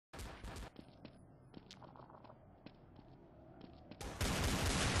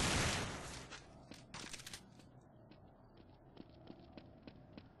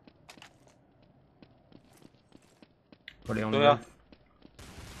Probably on Doe the ja. roof.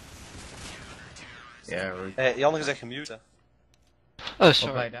 Yeah, roof. Jan gezegd muten. Oh,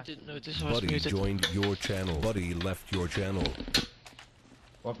 sorry. played that. Didn't notice I was Buddy muted. joined your channel. Buddy left your channel.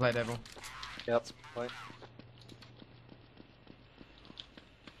 Well played, everyone. Yep, right.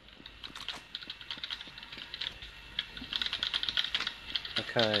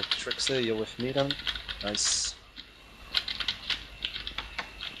 Okay, Trixie, you're with me then. Nice.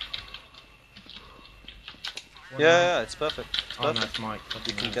 Yeah, it's perfect. It's Oh, perfect. nice, Mike.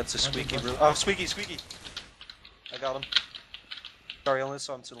 You can get to Squeaky room. Oh, Squeaky, Squeaky! I got him. Sorry, on this,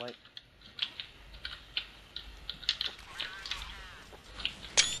 so I'm too late.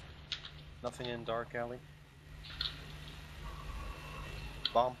 Nothing in dark alley.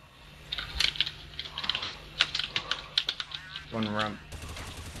 Bomb. One ramp.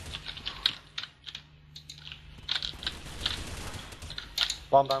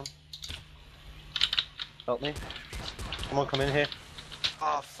 Bomb down. Help me. Come on, come in here.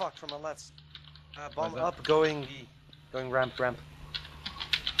 Ah, oh, fuck, from my left. Bomb up, going B. Going ramp, ramp.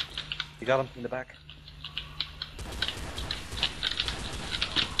 You got him in the back.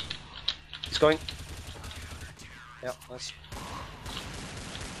 He's going. Yeah, nice.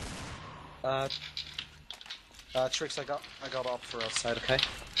 Tricks, I got off for outside, okay?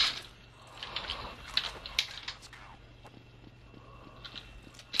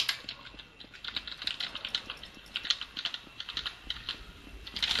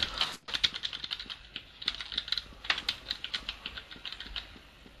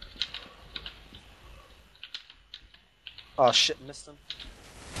 Oh shit, missed him.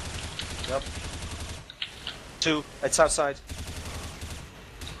 Yep. 2, it's outside.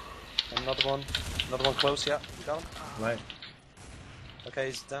 Another one close, yeah, you got him? Right. Okay,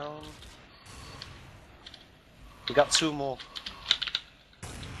 he's down. We got 2 more.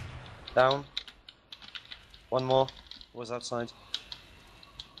 Down. 1 more. Was outside.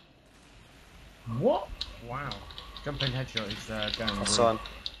 What? Wow. Jumping headshot is going I roof. saw him.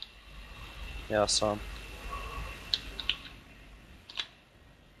 Yeah, I saw him.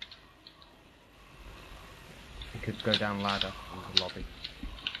 He could go down ladder into the lobby.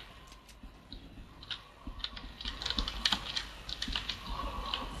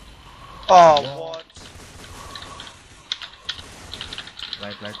 Oh, what?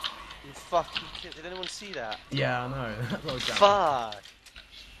 Blade. You fucking kid. Did anyone see that? Yeah, I know. Well done. Fuck!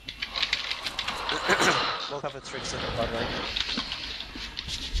 We'll have a Tricks in it, by the way.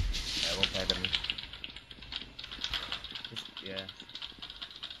 Yeah, well played, everyone. Yeah.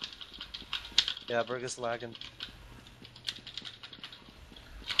 Yeah, Burger's lagging.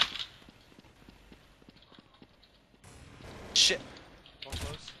 Shit! One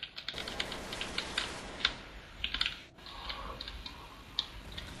close.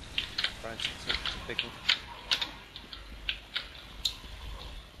 Right, picking.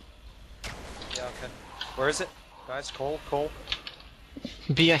 Yeah, okay. Where is it? Guys, Cole?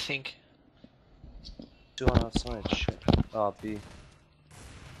 B, I think. 2 on outside, shit. Oh, B.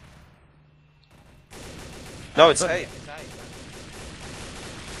 No, it's A. It's A.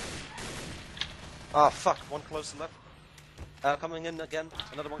 Ah, fuck. 1 close to left. Coming in again.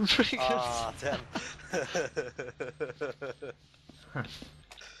 Another one. Ah, damn.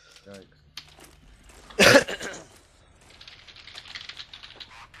 Jokes.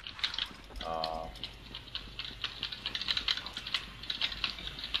 Ah.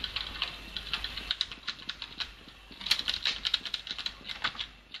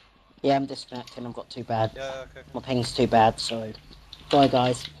 Yeah, I'm disconnecting. I've got too bad. Yeah, okay. My ping's too bad, so bye,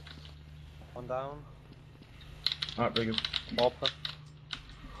 guys. 1 down. Alright, very good. Hopper.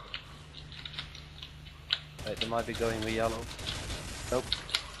 Wait, they might be going with yellow. Nope.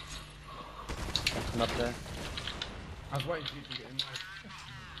 Nothing up there. I was waiting for you to get in there.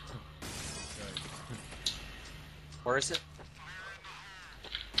 Where is it?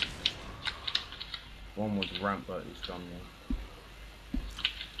 One was ramp, but it's gone now.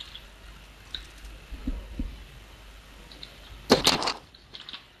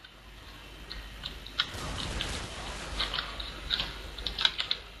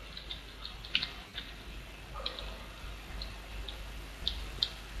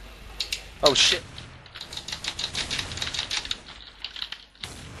 Oh shit!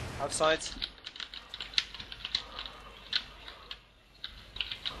 Outside.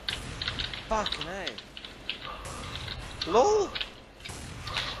 Fucking A. LOL!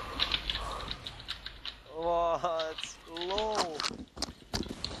 What? LOL!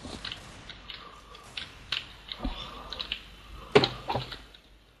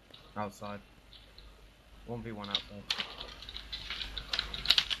 Outside. 1v1 outside.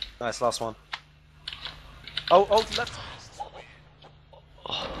 Nice, last one. Oh, left!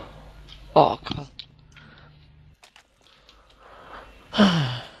 Oh god.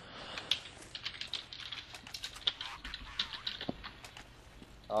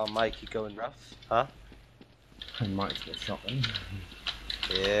 Oh, Mike, you going rough? Huh? I might get shot then.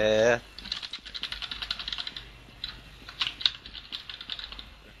 Yeah.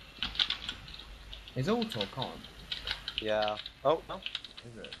 Is all talk on? Yeah. Oh, no.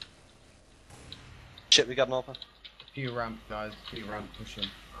 Is it? Shit, we got an open. Few ramp guys, few ramp pushing.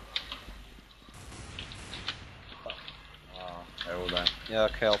 Ah, they're all there. Yeah,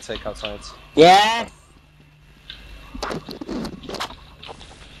 okay, I'll take outside. Yes!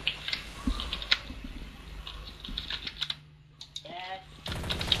 Yes!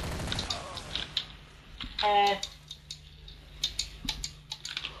 Yes!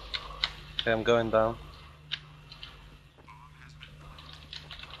 Okay, I'm going down.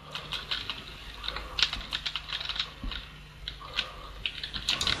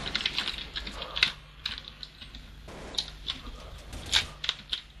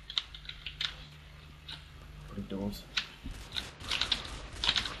 Big doors.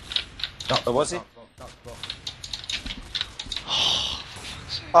 Oh, was he? Duck block.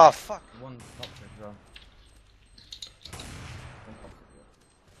 Oh, fuck. One toxic as well. One toxic as well.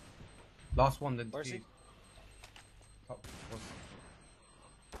 Last one, the Where's he? defuse. Top was.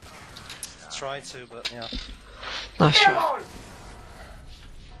 Try to, but yeah. Nice shot.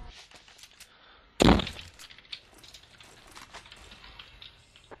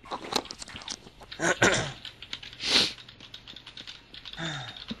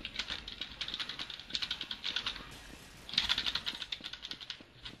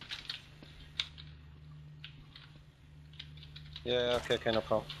 Yeah, okay, no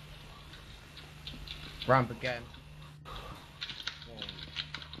problem. Ramp again.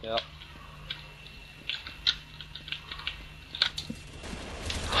 Yeah.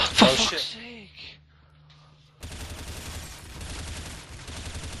 For Oh, fuck's shit. sake.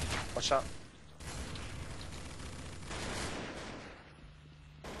 Watch out.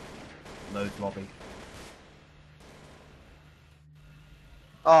 Loads lobby.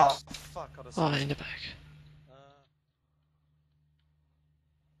 Oh, fuck. Got Oh, in the back.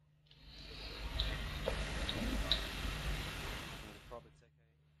 Probably take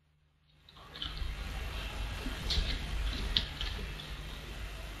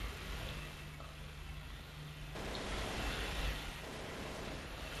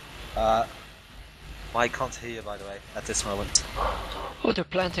I can't hear you, by the way, at this moment. Oh, they're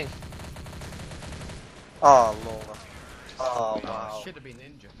planting. Oh, Lord. Oh, wow. Should have been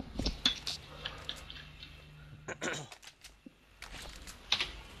injured.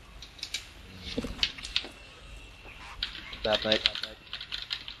 Bad mate.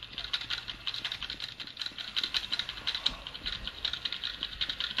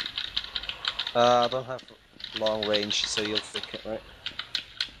 I don't have long range, so you'll think it, right?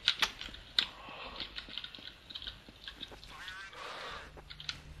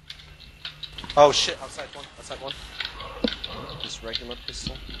 Oh shit, outside one, outside one. Just regular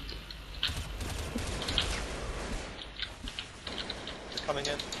pistol. They're coming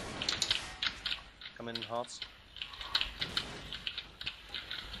in. Coming in hot.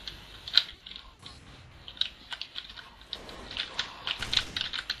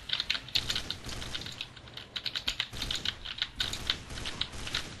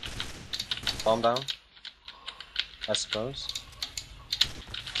 Bomb down, I suppose.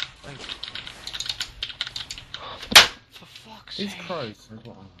 Thank you. For fuck's These sake. crows as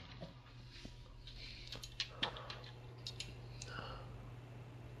well.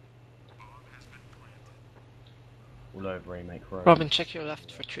 All over remake crows. Robin, check your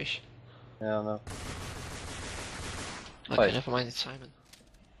left for Trish. Yeah, no. Okay, Wait. never mind, it's Simon.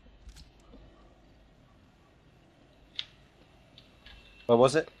 Where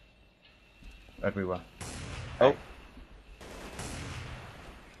was it? Everywhere. Oh.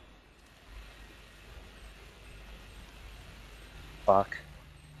 Fuck.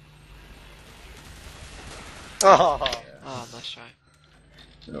 Oh. Oh, nice try.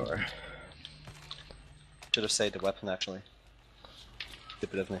 Alright. Should have saved the weapon, actually.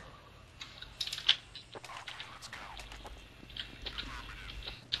 Stupid of me.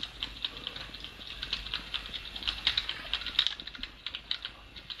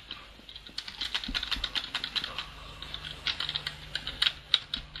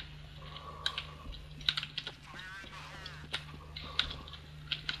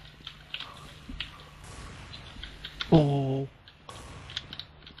 Oh.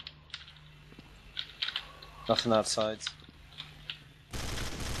 Nothing outside.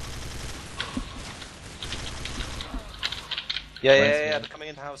 Yeah, yeah, Where's yeah, yeah, the- they're coming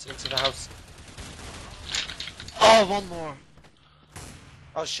in the house, into the house. Oh, one more.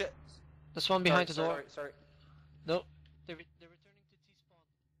 Oh shit. There's one behind the door. Sorry. No, they're returning to T-spawn.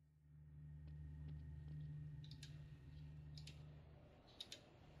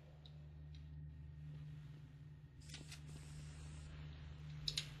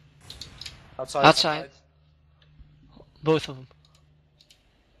 Outside. Outside. Both of them.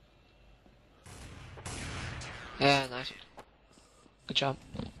 Yeah, nice. Good job.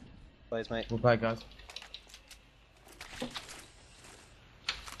 Plays, mate. We'll play, guys.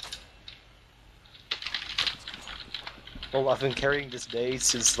 Well, I've been carrying this day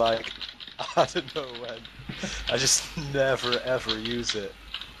since like, I don't know when. I just never ever use it.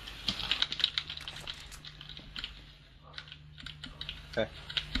 Okay.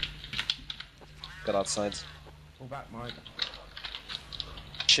 Got outside. Pull back, Mike.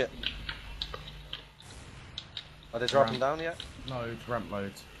 Shit. Are they dropping down yet? Loads, ramp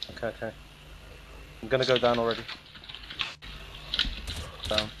loads. Okay. I'm gonna go down already.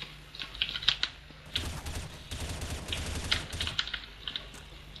 Down.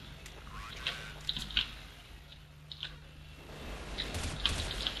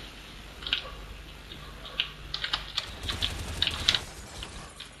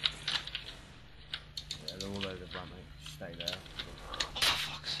 Yeah, they're all over the ramp, mate. Just stay there. Oh,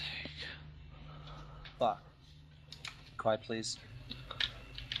 for fuck's sake. Fuck. Quiet, please.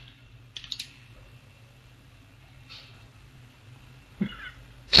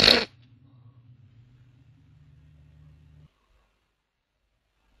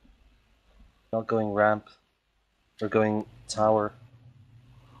 Not going ramp. We're going tower.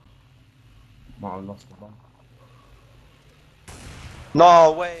 Might have lost the bomb.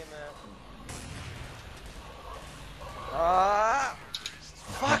 No way, man. Ah!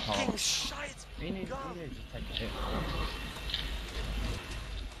 Fucking shite! He needs to take a hit.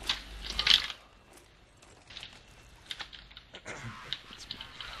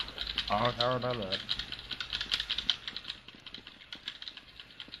 Arabella.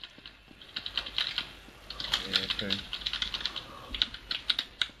 Yeah, true.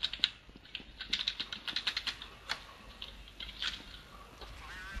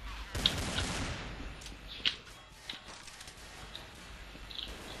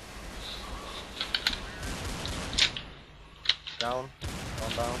 Down.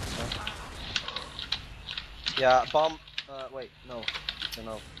 Bomb down. Yeah, bomb. Wait, no.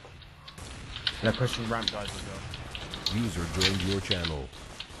 No. They're pushing ramp guys as well. User joined your channel.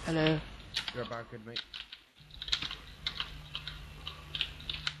 Hello. You're about good, mate.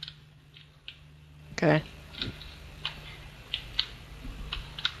 Okay.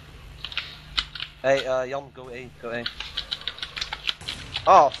 Hey, Jan, go A, go A.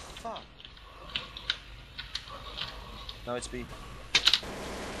 Oh, fuck. Now it's B.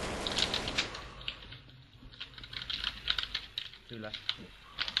 Two left.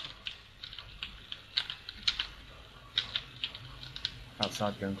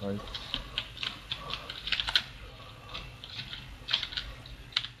 Outside going close.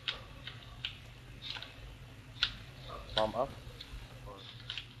 Bomb up.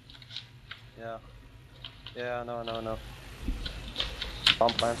 Yeah. Yeah, no.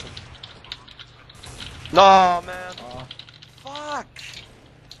 Bomb planted. No, man! Oh, Fuck!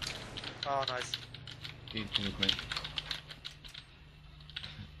 Oh, nice. good move, mate.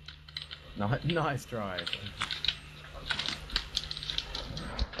 Nice drive.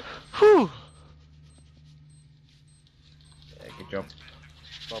 Whew. Yeah, good job.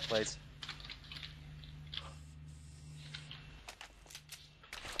 Well played.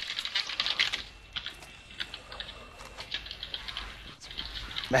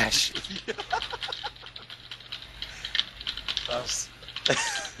 Mash. That's...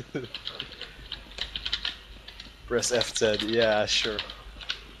 Press F10, yeah, sure.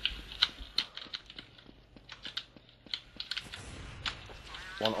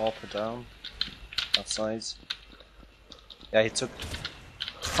 One up and down. Outside. Yeah, he took...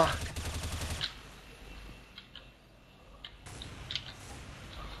 Fuck!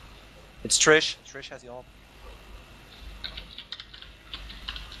 It's Trisj. Trisj has the ult.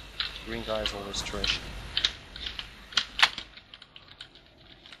 Green guy is always Trisj.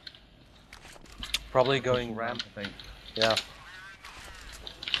 Probably going ramp. I think. Yeah.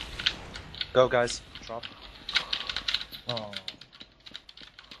 Go guys. Drop. Oh.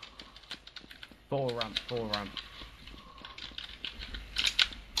 Four ramp.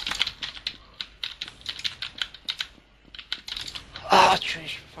 Ah,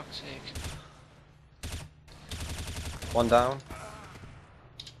 Trisj, for fuck's sake. One down.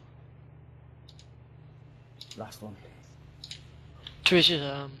 Last one. Trisj is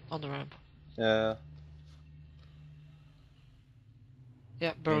on the ramp. Yeah.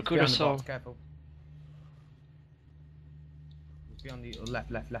 Yeah, He's behind Baracuder the saw. box, careful. He's beyond the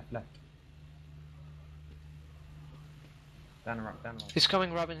left. Down the ramp, down the ramp. He's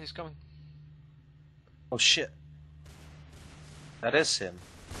coming, Robin, he's coming. Oh shit. That is him.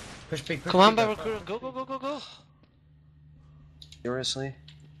 Push B, push Come on, B, Baracuder, go. Seriously?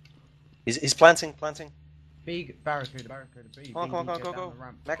 He's planting. B, Baracuder, B. Come on, B, get go. down the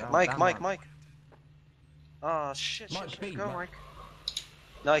ramp, Mike. Ah, shit. B, Go, Mike. Mike.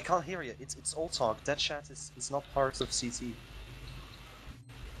 No, I can't hear you. It's all talk. That chat is not part of CT.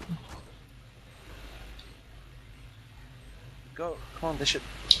 Go. Come on, they should.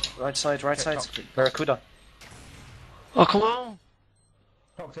 Right side. Toxic. Baracuda. Oh, come on!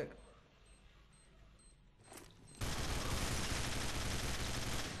 Toxic.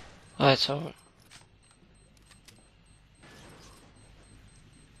 Oh, it's over.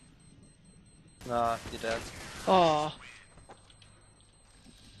 Nah, you're dead. Oh.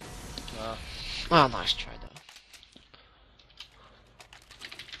 Nah. Oh, nice try though.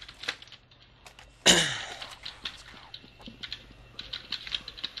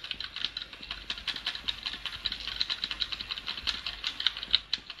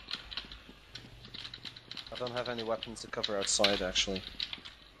 I don't have any weapons to cover outside, actually.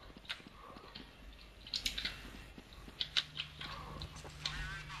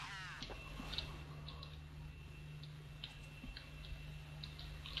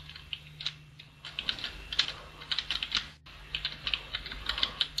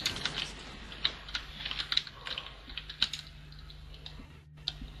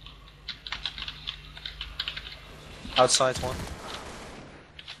 Outside one.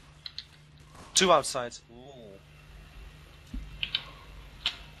 Two outside. Ooh.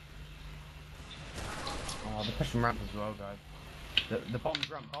 Oh, they're pushing ramp as well, guys. The bomb's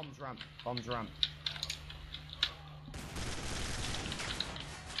ramp.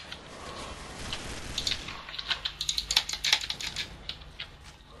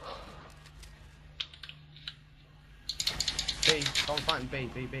 B, bomb's fighting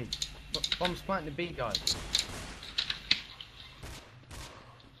B. Bomb's fighting the B, guys.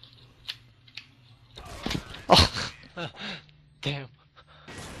 Oh, damn.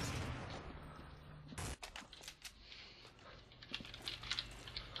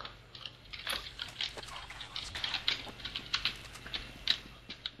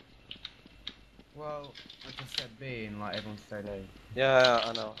 Well, I just said B and like everyone said A. Yeah,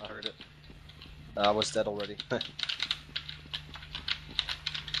 I know. I heard it. I was dead already.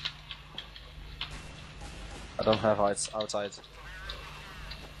 I don't have heights outside.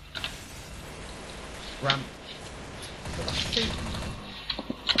 Ramp.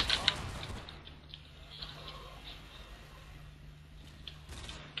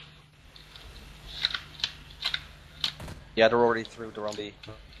 Yeah, they're already through the rumby.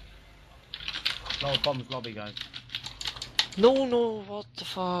 No, bomb's lobby, guys. No, what the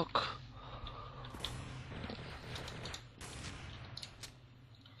fuck?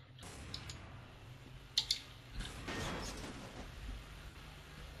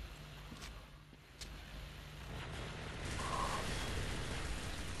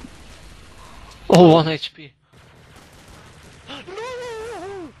 Oh, 1 HP.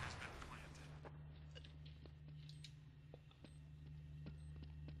 No!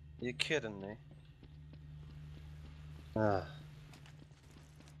 You kidding me? Ah.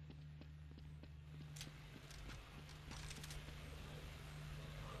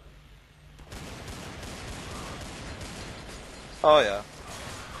 Oh yeah.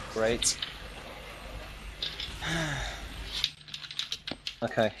 Great.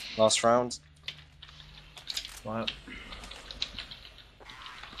 Okay, last round. Well,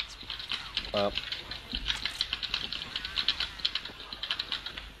 Well.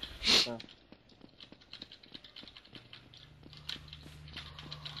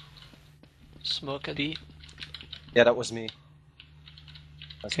 Smoke at B. Yeah, that was me.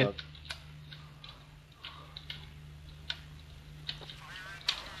 That's Okay. not.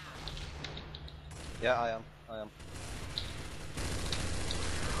 Yeah, I am.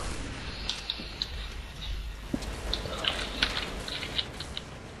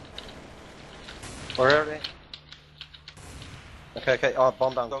 Where are they? Okay. Oh,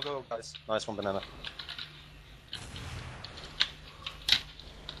 bomb down. Go, guys. Nice one, banana.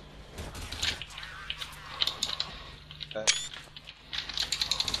 Okay.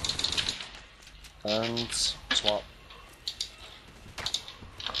 And swap.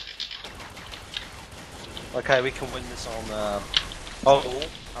 Okay, we can win this on. Oh,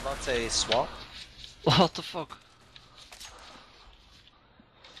 how about a swap? What the fuck?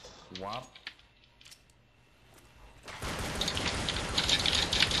 Wow.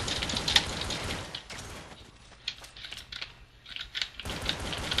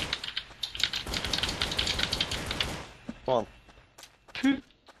 Come on.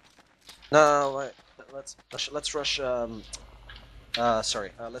 No, wait. Let's rush.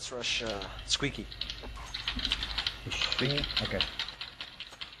 Sorry. Let's rush. Squeaky. Okay.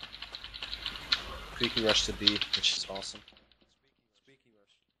 Squeaky rush to B, which is awesome. Squeaky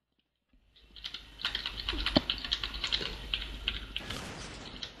rush.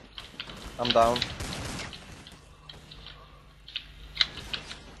 I'm down.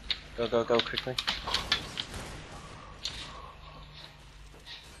 Go quickly.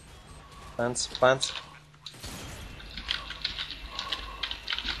 Plant.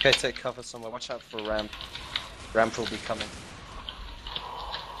 Okay, take cover somewhere. Watch out for ramp. Ramp will be coming.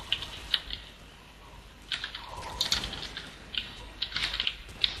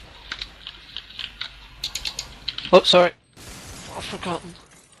 Oh, sorry. I've forgotten.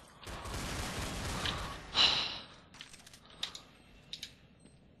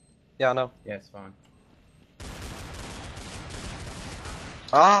 Yeah, I know. Yeah, it's fine.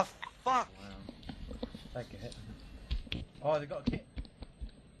 Ah, fuck! Wow. Take a hit. Oh, they got a kit.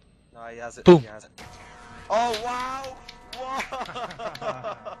 No, he has it. Boom. He has it. Oh, wow!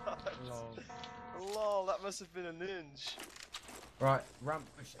 Wow! Lol. Lol, that must have been a ninja. Right, ramp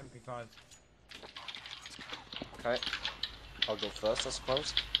push MP5. Okay. I'll go first, I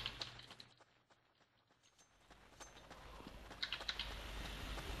suppose.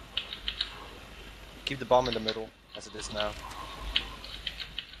 Keep the bomb in the middle, as it is now.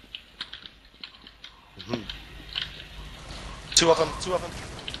 Two of them.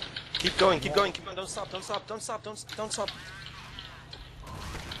 Keep going, don't stop. Go. Don't stop.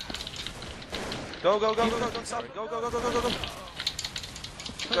 Go.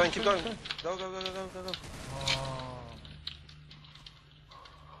 Keep going. Go. Oh.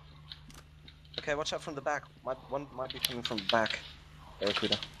 Okay, watch out from the back. One might be coming from the back.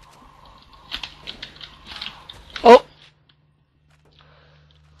 Baracuder. Oh!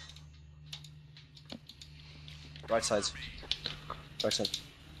 Right side.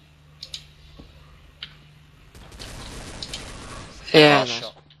 Yeah, Oh, nice.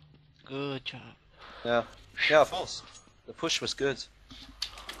 shot. Good job. Yeah, false. The push was good.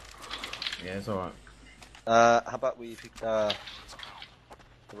 Yeah, it's alright. How about we pick,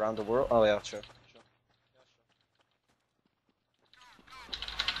 around the world? Oh yeah, sure.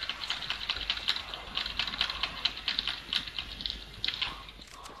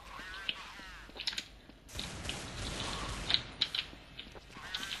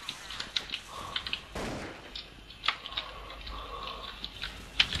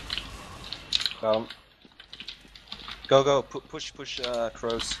 Got him. Go, push,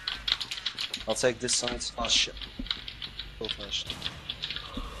 crows. I'll take this side. Oh shit. Full flash.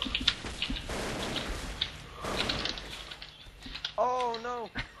 Oh no!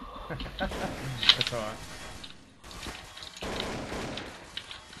 That's alright.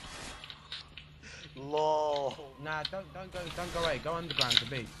 LOL. Nah, don't go away. Go underground to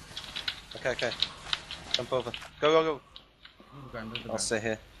B. Okay. Jump over. Go. Underground. I'll stay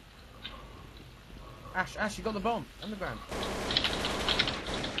here. Ash, you got the bomb. Underground.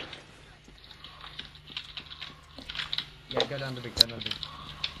 Yeah, go down to B.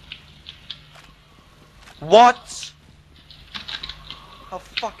 What? How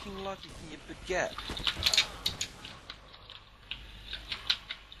fucking lucky can you get?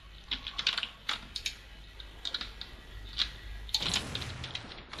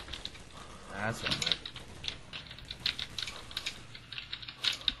 Nah, that's alright, mate.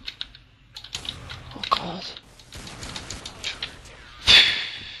 Oh god.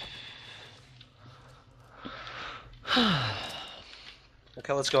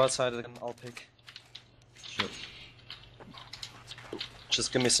 Okay, let's go outside again. I'll pick. Sure.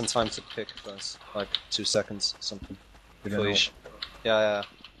 Just give me some time to pick first. Like 2 seconds, something. We don't know. Please. Yeah.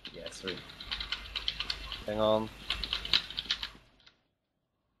 Yeah, sweet. Hang on.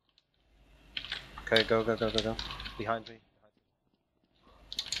 Okay, go. Behind me.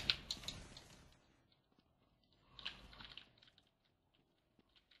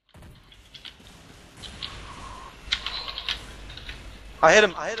 I hit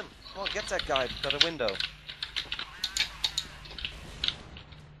him! Come on, get that guy. Got a window.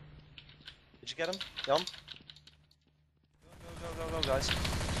 Did you get him? Jan? Go, guys.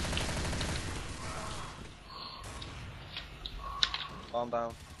 Bomb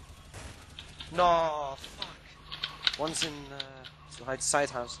down. No, fuck. One's in,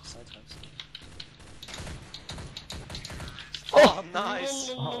 side house. Oh, nice!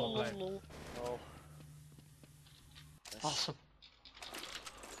 Oh, play. Oh. Awesome.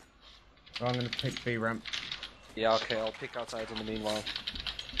 So I'm gonna pick B ramp. Yeah, okay, I'll pick outside in the meanwhile.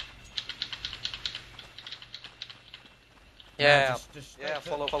 Yeah, Just yeah,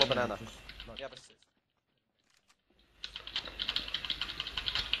 straight to- follow banana. Just, like, Yeah, but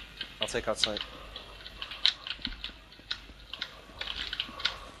I'll take outside.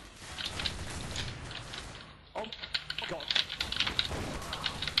 Oh god.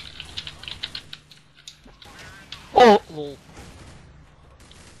 Oh, lol.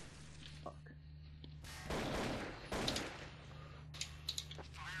 Fuck.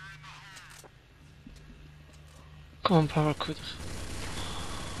 Come on, Baracuder.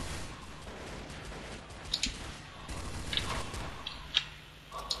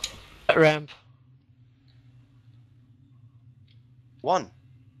 Ramp. One.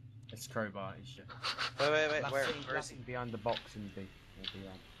 It's crowbar, it's shit. Wait, Last where? scene, Where is last he? scene behind the box in B. Yeah, B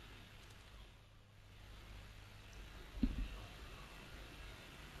ramp.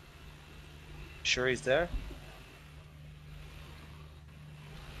 Sure he's there?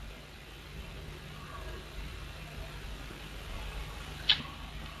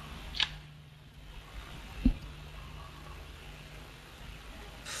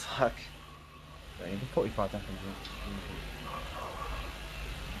 Fuck. Yeah, 45 seconds.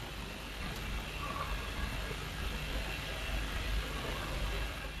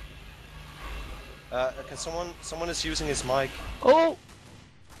 Can someone is using his mic. Oh!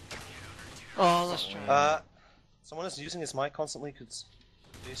 Oh, let's try. Someone is using his mic constantly, please.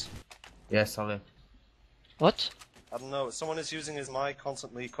 Yes, I'll live. What? I don't know, someone is using his mic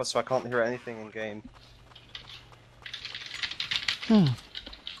constantly, so I can't hear anything in game.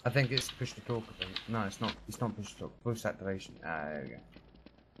 I think it's push to talk, I think. No, it's not push to talk. Boost activation. There we go.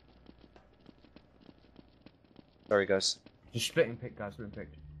 Sorry guys. Just split and pick, guys, split and pick.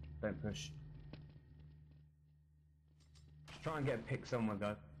 Don't push. Just try and get a pick somewhere,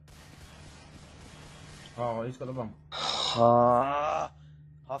 guys. Oh, he's got the bomb. Half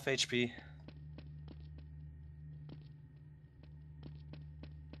HP.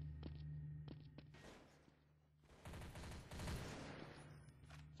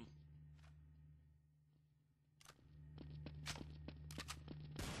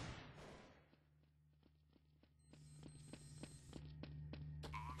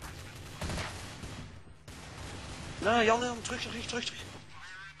 Nee, Jan, terug.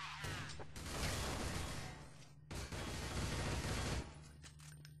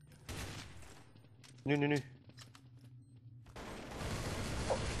 Nu.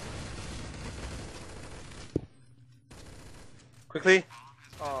 Quickly!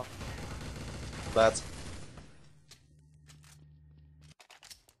 Oh. Bad.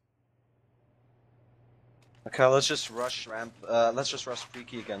 Okay, let's just rush ramp. Let's just rush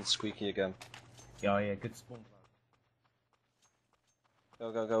Squeaky again. Yeah, good spawn.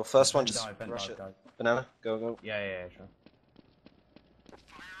 Go. First one, Ben just dive, Ben rush dive, it. guys. Banana, go. Yeah, sure.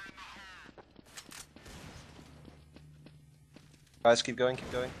 Guys, keep going.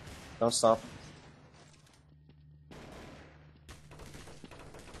 Don't stop.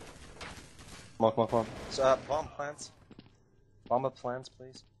 Come on. So, bomb plants. Bomb up plants,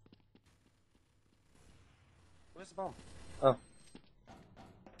 please. Where's the bomb? Oh.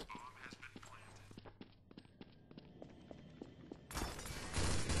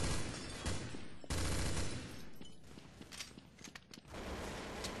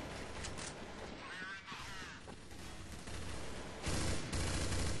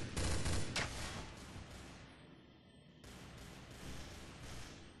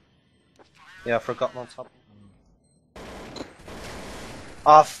 Yeah, forgotten on top.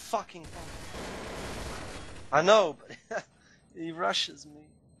 Ah, fucking bomb. I know, but he rushes me.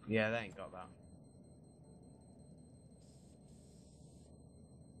 Yeah, they ain't got that.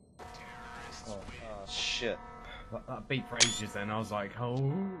 Oh, shit. That beat for ages then, I was like,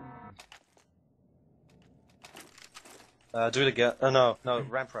 oh. Do it again. No,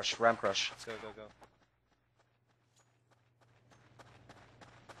 ramp rush. Let's go.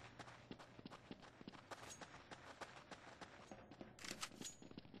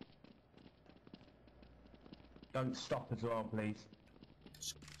 Don't stop as well, please.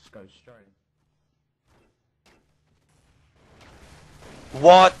 Just go straight.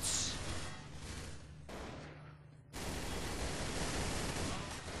 What?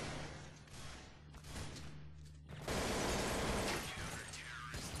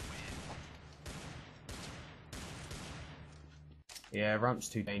 Yeah, ramp's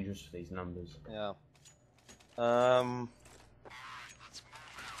too dangerous for these numbers. Yeah.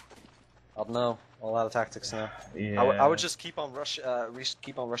 I don't know. A lot of tactics now. Yeah. I would just keep on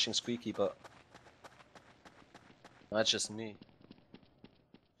keep on rushing Squeaky, but that's just me.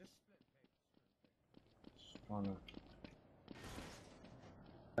 Oh, no.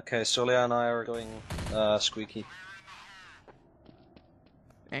 Okay, Solia and I are going Squeaky.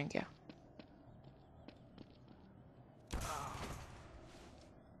 Thank you.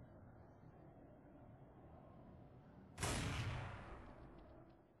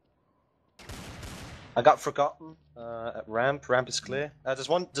 I got forgotten at ramp. Ramp is clear. There's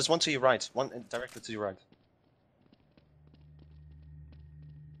one to your right. One directly to your right.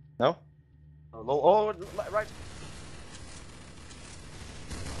 No? Oh, low. Right.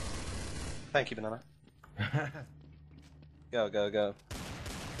 Thank you, Banana. Go, go, go.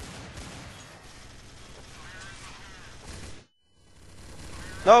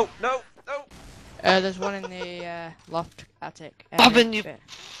 No, no, no! There's one in the loft attic. Bobbin, you bit.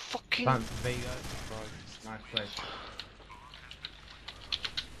 fucking. Bounce, there you go. Nice place.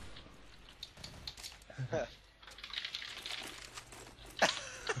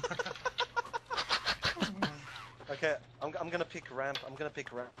 Okay, I'm gonna pick ramp.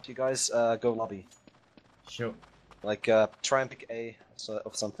 You guys go lobby. Sure. Like try and pick A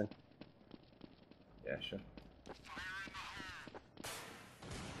of something. Yeah, sure.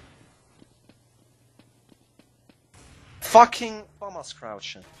 Fucking Bombas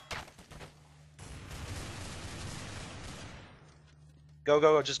crouching. Go,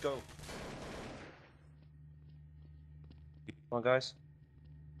 go, go, just go. Come on, guys.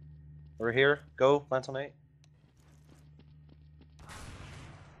 We're here. Go, plant on 8.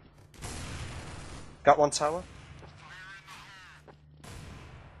 Got one tower.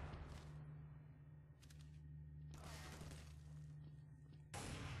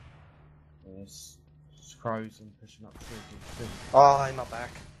 Yes. Crows and pushing up through. Oh, I'm not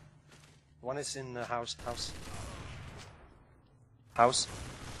back. One is in the house. House.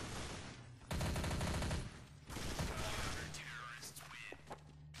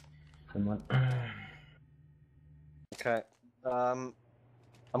 Come on. Okay. I'm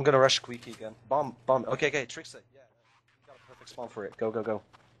gonna rush Squeaky again. Bomb. Okay, okay, Trisj. Yeah, you got a perfect spawn for it. Go, go, go.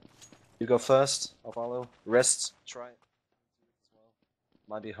 You go first. I'll follow. Rest. Try.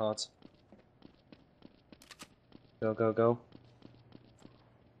 Might be hard. Go, go, go.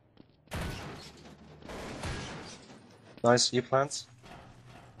 Nice. You plant.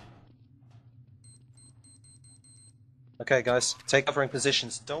 Okay, guys. Take covering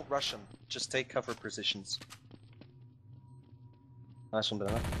positions. Don't rush them. Just take cover positions. Nice one,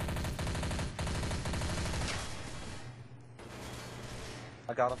 Banana.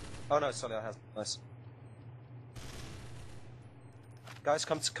 I got him. Oh no, sorry, I have. Nice. Guys,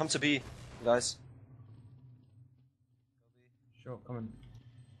 come to B, guys. Sure, come on.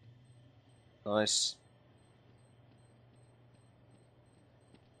 Nice.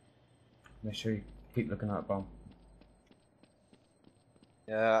 Make sure you keep looking at that bomb.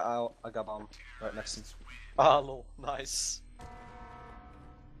 Yeah, I got bomb right next to him. Ah, lol. Nice.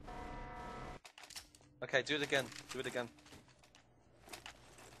 Okay, do it again. Do it again.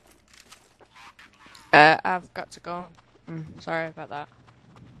 I've got to go. Sorry about that.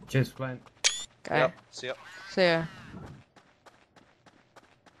 Cheers, Glenn. Okay. Yep. See ya. See ya.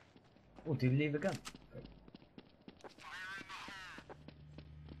 Oh, did you leave again?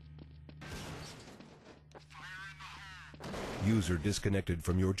 User disconnected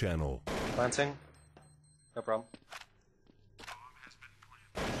from your channel. Planting. No problem.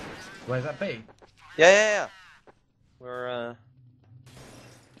 Where's that B? Yeah. We're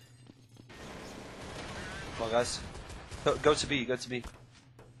Come on, guys. Go to B. Go to B.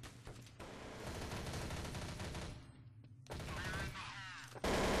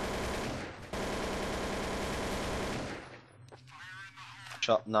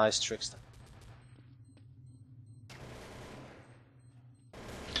 Shot. Nice, Trickster.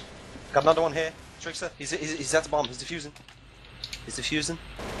 Got another one here. Trickster. He's at the bomb. He's defusing.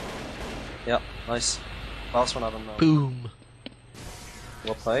 Yeah, nice. Last one, I don't know. Boom.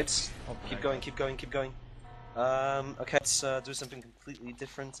 Well played. Oh, Keep going. Okay, let's do something completely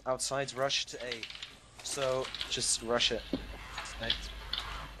different. Outside, rush to A. So, just rush it. Right.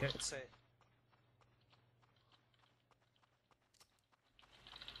 Okay. Let's say.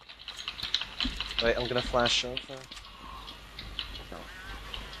 Wait, I'm gonna flash over. No.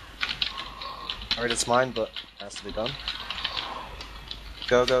 Alright, it's mine, but it has to be done.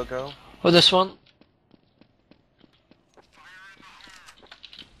 Go, go, go. Oh, this one.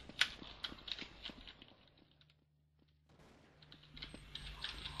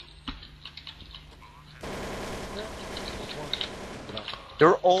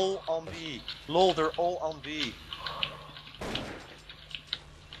 They're all on B. Lol, they're all on B.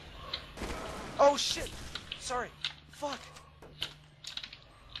 Oh shit! Sorry. Fuck.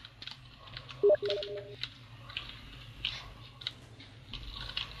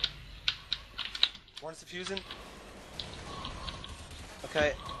 One's defusing.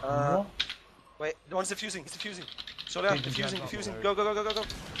 Okay, What? wait, one's defusing, he's defusing. Slow down, defusing.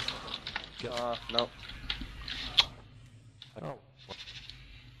 Go. No. Oh.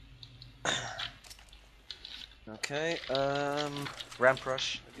 Okay, ramp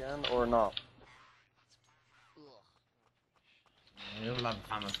rush again or not? You'll have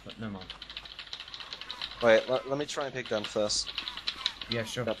hammers, but no more. Wait, let me try and pick them first. Yeah,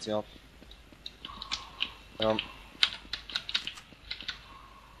 sure. Got the op.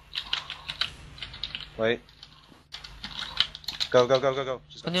 Wait. Go.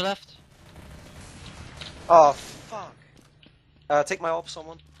 Just On go. your left. Oh, fuck. Take my op,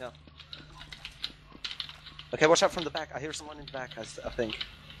 someone. Yeah. Okay, watch out from the back. I hear someone in the back, I think.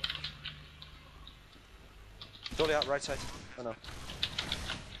 Totally out, right side. Oh no.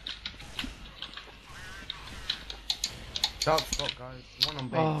 Dark spot, guys. One on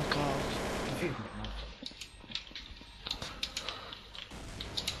B. Oh god. Confused me now.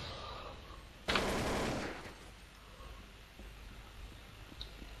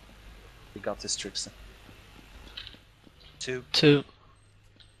 We got this, Trickster. 2. 2.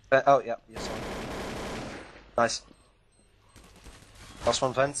 Oh, yeah, yes. Nice. Last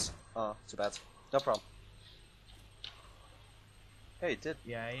one, vents. Oh, too bad. No problem. Hey, he did.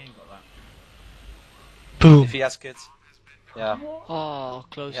 Yeah, he ain't got that. Boom. If he has kids. Yeah, Oh,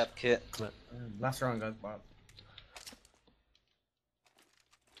 close. he had kit. Last round, guys. Wow.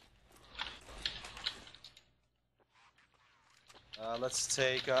 Let's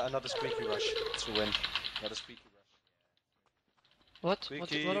take another squeaky rush to win. Another squeaky rush. What?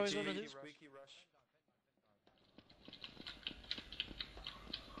 Squeaky, What are we gonna do? squeaky rush.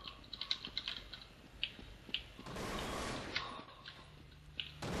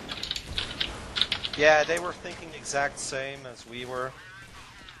 Yeah, they were thinking exact same as we were.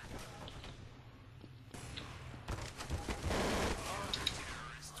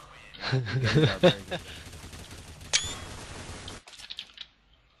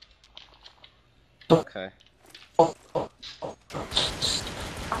 Okay.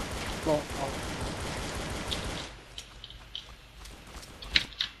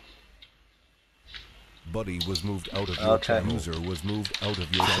 Buddy was moved out of your channel. User was moved out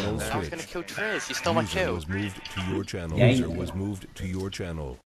of your channel I was switch. gonna kill Trisj, he stole my User kill. was moved to your channel. Yeah, User you- was moved to your channel.